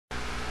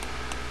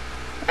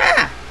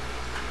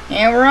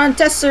And we're on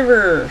test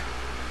server.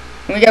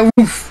 And we got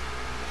Woof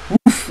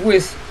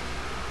with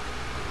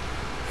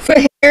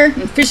foot hair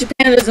and fishy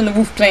pandas in the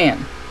Woof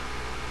clan.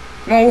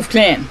 Come on, Woof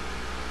clan.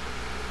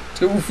 Let's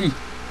go, Woofy.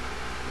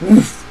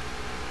 Woof.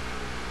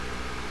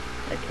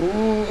 Like,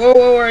 ooh,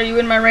 oh, are you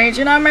in my range?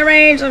 You're not in my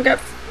range. I've got.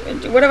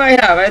 What do I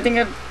have? I think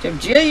I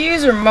have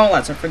GUs or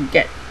Molots. I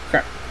forget.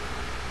 Crap.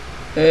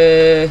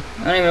 I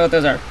don't even know what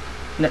those are.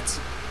 Nuts.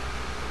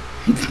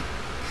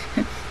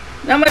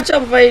 Not much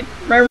help if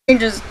my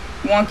range is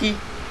wonky.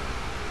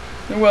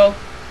 Oh well.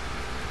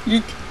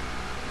 Yeek.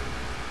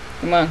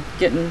 Come on,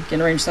 get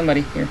in range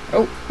somebody here.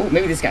 Oh,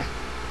 maybe this guy.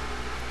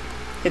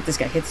 Hit this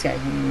guy,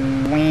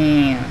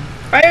 Wham.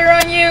 Fire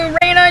on you,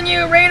 rain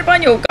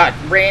upon you. Oh god,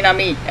 rain on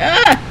me.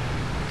 Ah!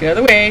 Get out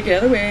of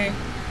the way,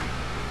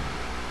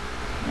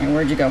 Alright,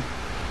 where'd you go?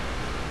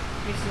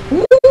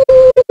 Woo!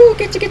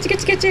 Get you.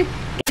 Get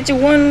you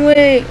one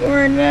way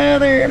or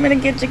another. I'm gonna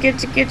get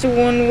you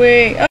one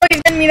way. Oh,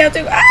 he's getting me now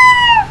too.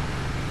 Ah!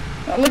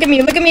 Oh, look at me.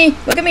 Yeah,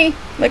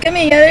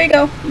 there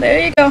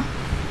you go.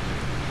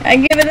 I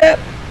give it up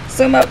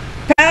so my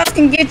pals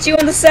can get you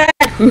on the side.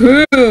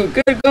 Woohoo!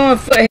 Good going,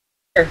 foot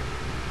here.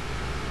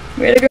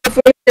 Way to go,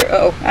 foot here. Uh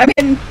oh, I'm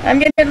getting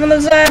hit on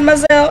the side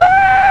myself.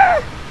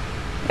 Ah!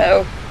 Uh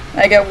oh,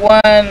 I got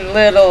one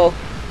little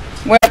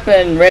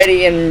weapon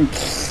ready and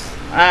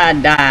I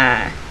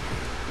die.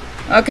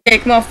 Okay,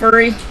 come on,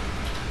 furry.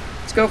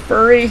 Let's go,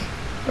 furry.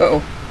 Uh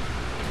oh.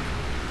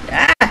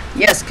 Ah,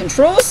 yes,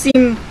 controls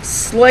seem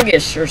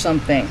sluggish or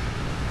something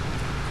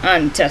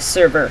on test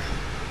server.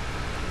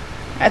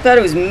 I thought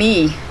it was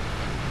me.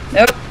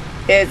 Nope,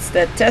 it's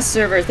the test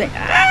server thing.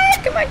 Ah,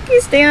 come on,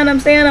 stay on him.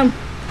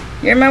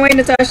 You're in my way,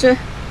 Natasha.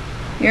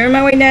 You're in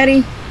my way,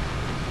 Natty.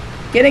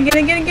 Get him.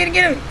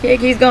 Okay,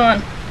 he's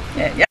gone.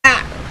 Yeah.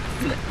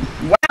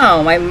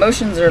 Wow, my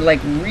motions are like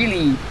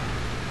really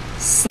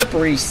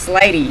slippery,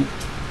 slidey.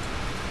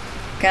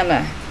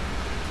 Kinda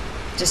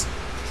just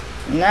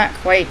not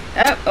quite.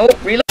 Oh,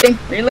 reloading.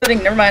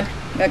 Never mind.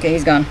 Okay,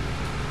 he's gone.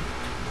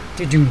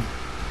 Doom.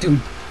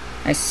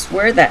 I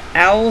swear that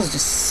owl's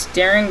just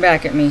staring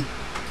back at me.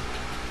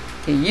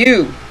 Okay,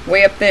 you,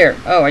 way up there.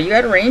 Oh, are you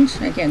out of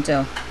range? I can't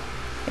tell.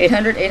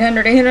 800, get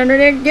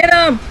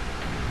him!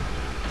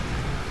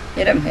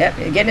 Yep,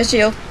 get in his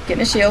shield.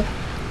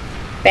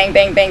 Bang.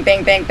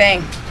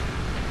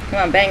 Come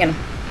on, banging him.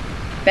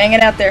 Bang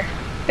it out there.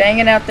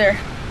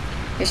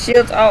 His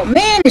shield's, oh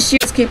man, his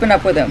shield's keeping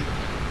up with him.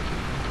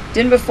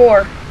 Didn't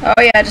before.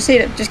 Oh yeah, just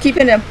hit it. Just keep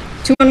hitting him.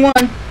 2 on 1.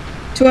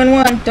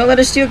 Don't let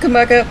his shield come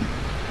back up.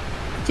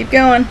 Keep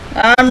going.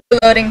 I'm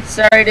reloading.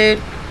 Sorry,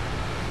 dude.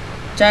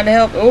 Trying to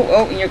help.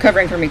 Oh, and you're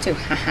covering for me too.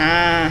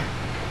 Haha.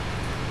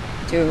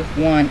 2,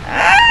 1.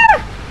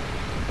 Ah!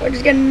 We're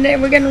getting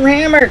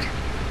hammered.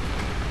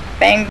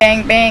 Bang.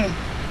 Bang.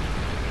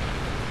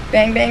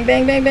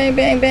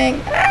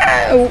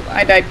 Ah! Oh,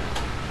 I died.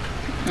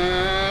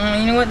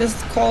 You know what?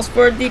 This calls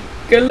for the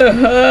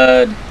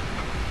Galahad.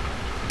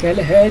 Oh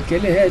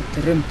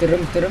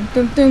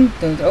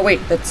wait,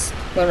 that's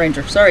Lone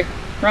Ranger. Sorry.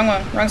 Wrong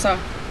one. Wrong song.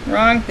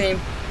 Wrong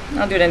theme.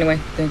 I'll do it anyway.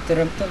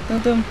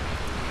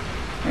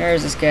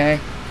 There's this guy.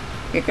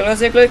 Get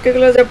closer.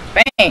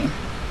 Bang!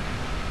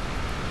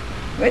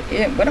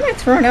 What am I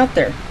throwing out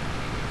there?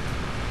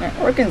 My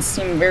organs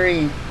seem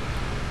very,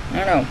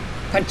 I don't know,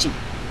 punchy.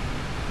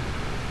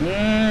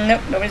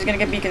 Nope, nobody's gonna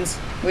get beacons.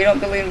 We don't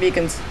believe in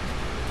beacons.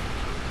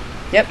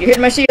 Yep, you're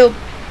hitting my shield.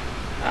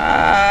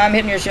 I'm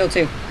hitting your shield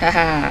too.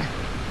 Haha.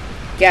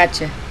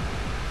 Gotcha.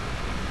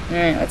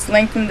 Alright, let's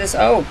lengthen this.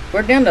 Oh,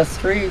 we're down to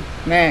 3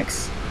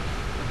 max.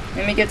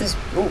 Let me get this.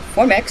 Oh,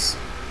 4 max.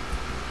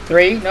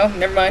 3. No,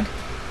 never mind.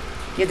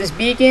 Get this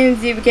beacon.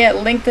 See if we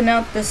can't lengthen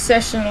out this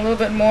session a little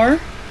bit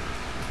more.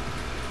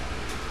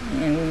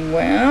 And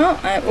well,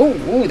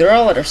 oh, they're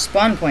all at our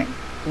spawn point.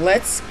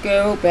 Let's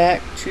go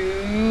back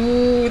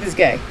to this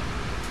guy.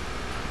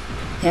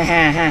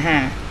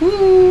 Ha.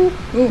 Ooh,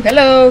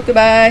 hello,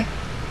 goodbye.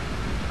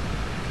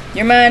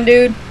 You're mine,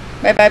 dude.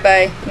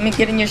 Bye. Let me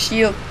get in your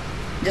shield.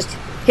 Just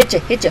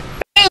hit you.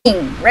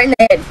 Bang! Right in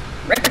the head.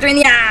 Right between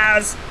the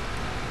eyes.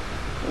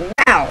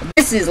 Wow,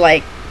 this is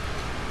like,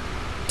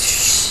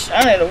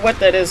 I don't know what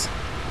that is.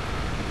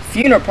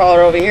 Funeral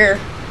parlor over here.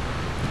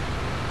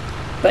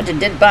 Bunch of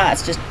dead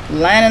bots just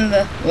lining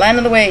the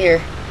way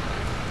here.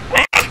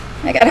 Ah!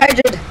 I got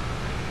hydrated.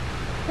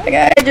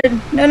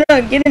 No,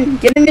 get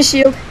in the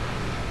shield.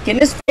 Get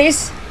in his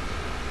face.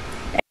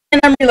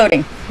 And I'm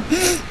reloading.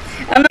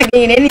 I'm not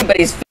getting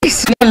anybody's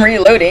face when I'm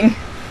reloading.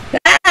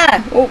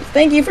 Ah! Oh,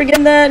 thank you for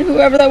getting that.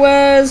 Whoever that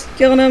was.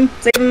 Killing him.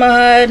 Saving my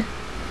hide.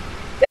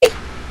 Hey!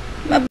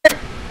 My butt.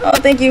 Oh,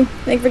 thank you.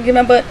 Thank you for getting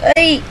my butt.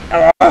 Hey!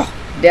 Oh,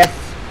 death.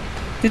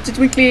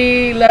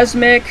 Twinky, last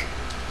mech.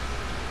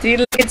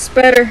 Till it gets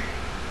better.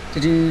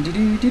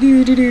 Boom.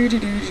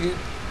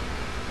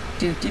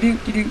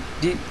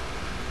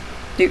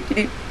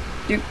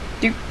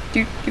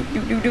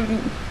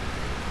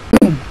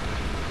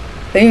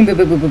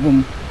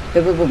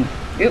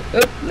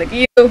 Look at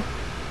you.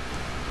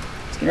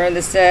 Let's get around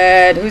this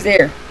side. Who's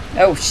there?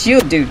 Oh,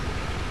 shield dude.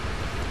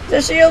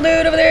 There's a shield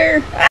dude over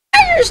there. Ah,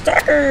 here,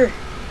 stalker.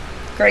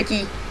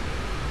 Crikey.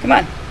 Come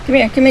on. Come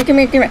here, come here, come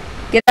here, come here.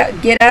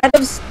 Get out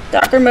of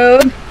stalker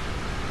mode.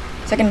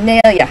 So I can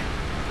nail ya.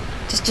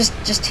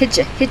 Just hit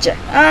ya.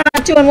 Ah,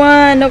 2 on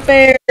 1, no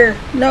fair.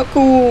 No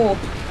cool.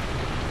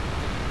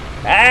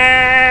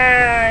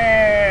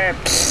 Ah,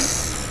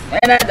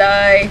 and I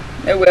die.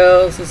 Oh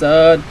well, so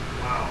sad.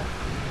 Wow.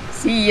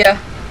 See ya.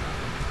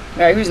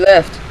 Alright, who's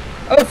left?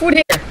 Oh, food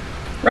here.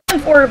 Run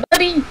for it,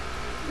 buddy.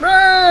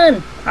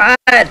 Run.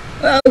 Hide.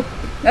 Oh.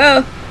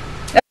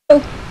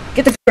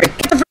 Get the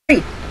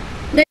furry.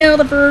 Nail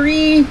the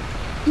furry.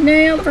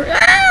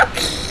 Ah!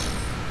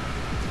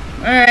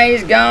 Alright,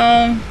 he's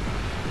gone.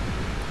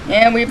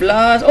 And we've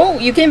lost. Oh,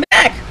 you came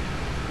back.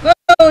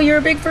 Whoa, you're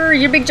a big furry.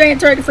 You're a big giant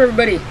target for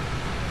everybody.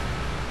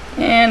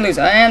 And lose.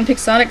 And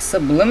Pixonic's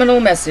subliminal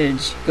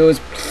message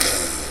goes.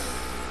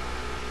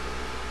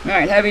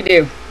 Alright, how do we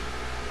do?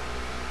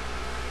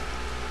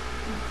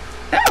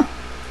 Oh,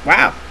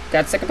 wow.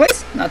 Got second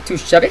place. Not too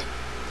shabby.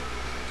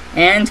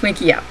 And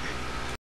Twinky out.